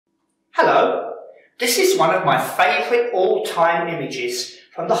Hello, this is one of my favourite all-time images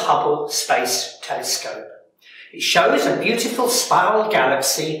from the Hubble Space Telescope. It shows a beautiful spiral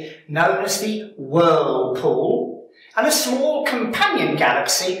galaxy known as the Whirlpool and a small companion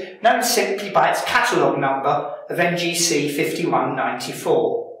galaxy known simply by its catalogue number of NGC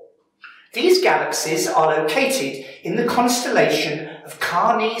 5194. These galaxies are located in the constellation of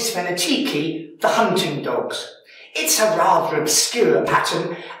Canis Venatici, the hunting dogs. It's a rather obscure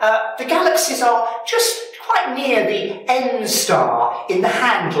pattern. The galaxies are just quite near the N star in the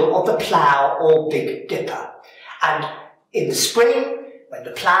handle of the Plough or Big Dipper. And in the spring, when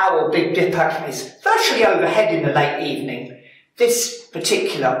the Plough or Big Dipper is virtually overhead in the late evening, this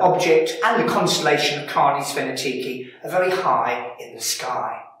particular object and the constellation of Canis Venatici are very high in the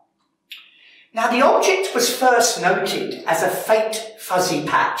sky. Now, the object was first noted as a faint fuzzy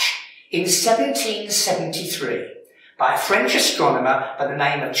patch in 1773 by a French astronomer by the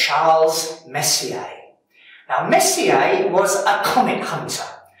name of Charles Messier. Now, Messier was a comet hunter.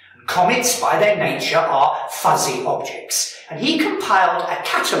 Comets, by their nature, are fuzzy objects, and he compiled a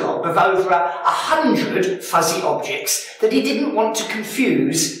catalogue of over 100 fuzzy objects that he didn't want to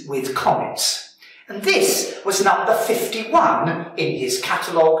confuse with comets. And this was number 51 in his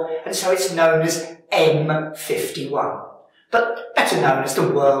catalogue, and so it's known as M51, but better known as the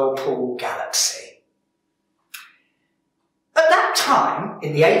Whirlpool Galaxy. At that time,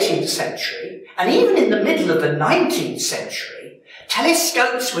 in the 18th century, and even in the middle of the 19th century,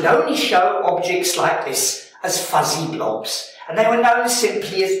 telescopes would only show objects like this as fuzzy blobs, and they were known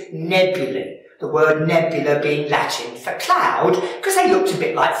simply as nebulae, the word nebula being Latin for cloud, because they looked a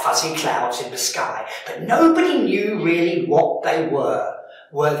bit like fuzzy clouds in the sky. But nobody knew really what they were.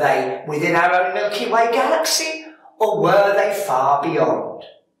 Were they within our own Milky Way galaxy, or were they far beyond?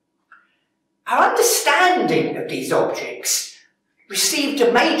 Our understanding of these objects received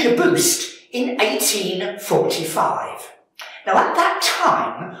a major boost in 1845. Now, at that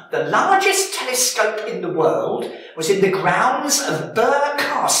time, the largest telescope in the world was in the grounds of Birr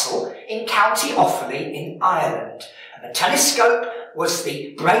Castle in County Offaly in Ireland. And the telescope was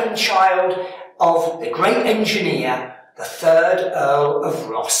the brainchild of the great engineer, the 3rd Earl of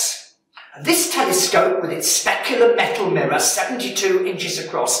Rosse. And this telescope, with its specular metal mirror 72 inches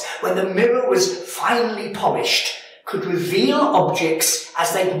across, when the mirror was finely polished, could reveal objects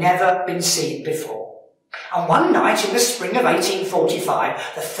as they'd never been seen before. And one night in the spring of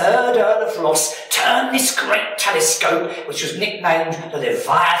 1845, the 3rd Earl of Rosse turned this great telescope, which was nicknamed the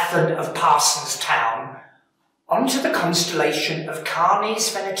Leviathan of Parsons Town, onto the constellation of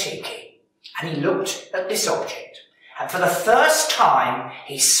Canis Venatici. And he looked at this object. And for the first time,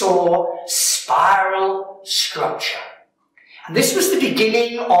 he saw spiral structure. And this was the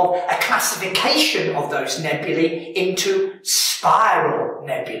beginning of a classification of those nebulae into spiral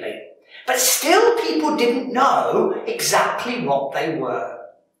nebulae. But still, people didn't know exactly what they were.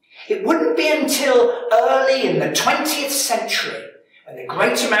 It wouldn't be until early in the 20th century when the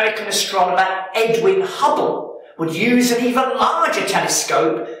great American astronomer Edwin Hubble would use an even larger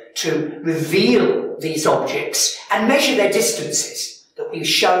telescope to reveal these objects and measure their distances, that we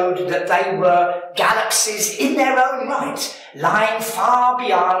showed that they were galaxies in their own right, lying far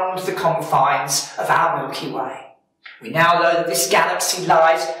beyond the confines of our Milky Way. We now know that this galaxy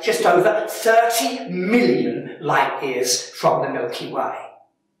lies just over 30 million light years from the Milky Way.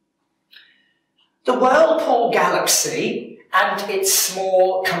 The Whirlpool Galaxy and its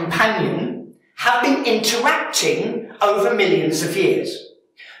small companion have been interacting over millions of years.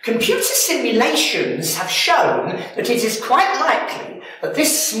 Computer simulations have shown that it is quite likely that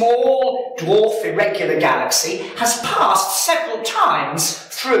this small dwarf irregular galaxy has passed several times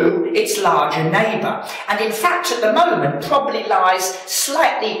through its larger neighbour, and in fact at the moment probably lies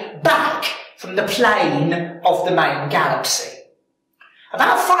slightly back from the plane of the main galaxy.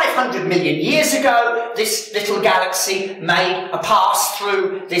 About 500 million years ago, this little galaxy made a pass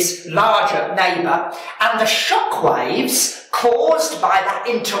through this larger neighbour, and the shock waves caused by that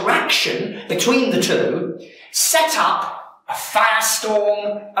interaction between the two set up a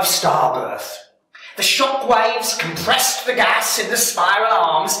firestorm of starbirth. The shock waves compressed the gas in the spiral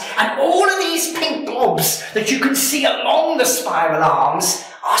arms, and all of these pink blobs that you can see along the spiral arms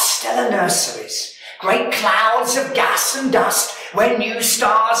are stellar nurseries, great clouds of gas and dust where new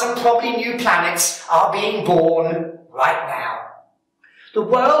stars and probably new planets are being born right now. The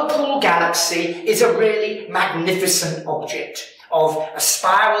Whirlpool Galaxy is a really magnificent object of a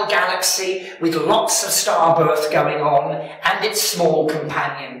spiral galaxy with lots of starbirth going on and its small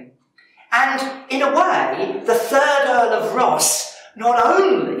companion. And in a way, the 3rd Earl of Rosse not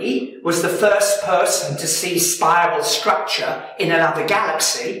only was the first person to see spiral structure in another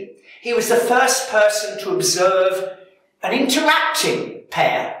galaxy, He was the first person to observe an interacting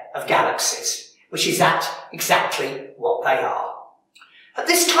pair of galaxies, which is exactly what they are. At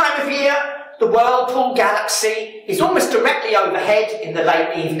this time of year, the Whirlpool Galaxy is almost directly overhead in the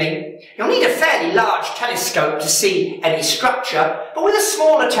late evening. You'll need a fairly large telescope to see any structure, but with a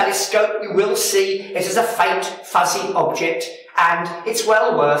smaller telescope you will see it as a faint, fuzzy object, and it's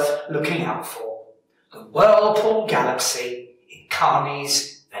well worth looking out for. The Whirlpool Galaxy in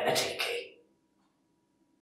Carnes Venatici.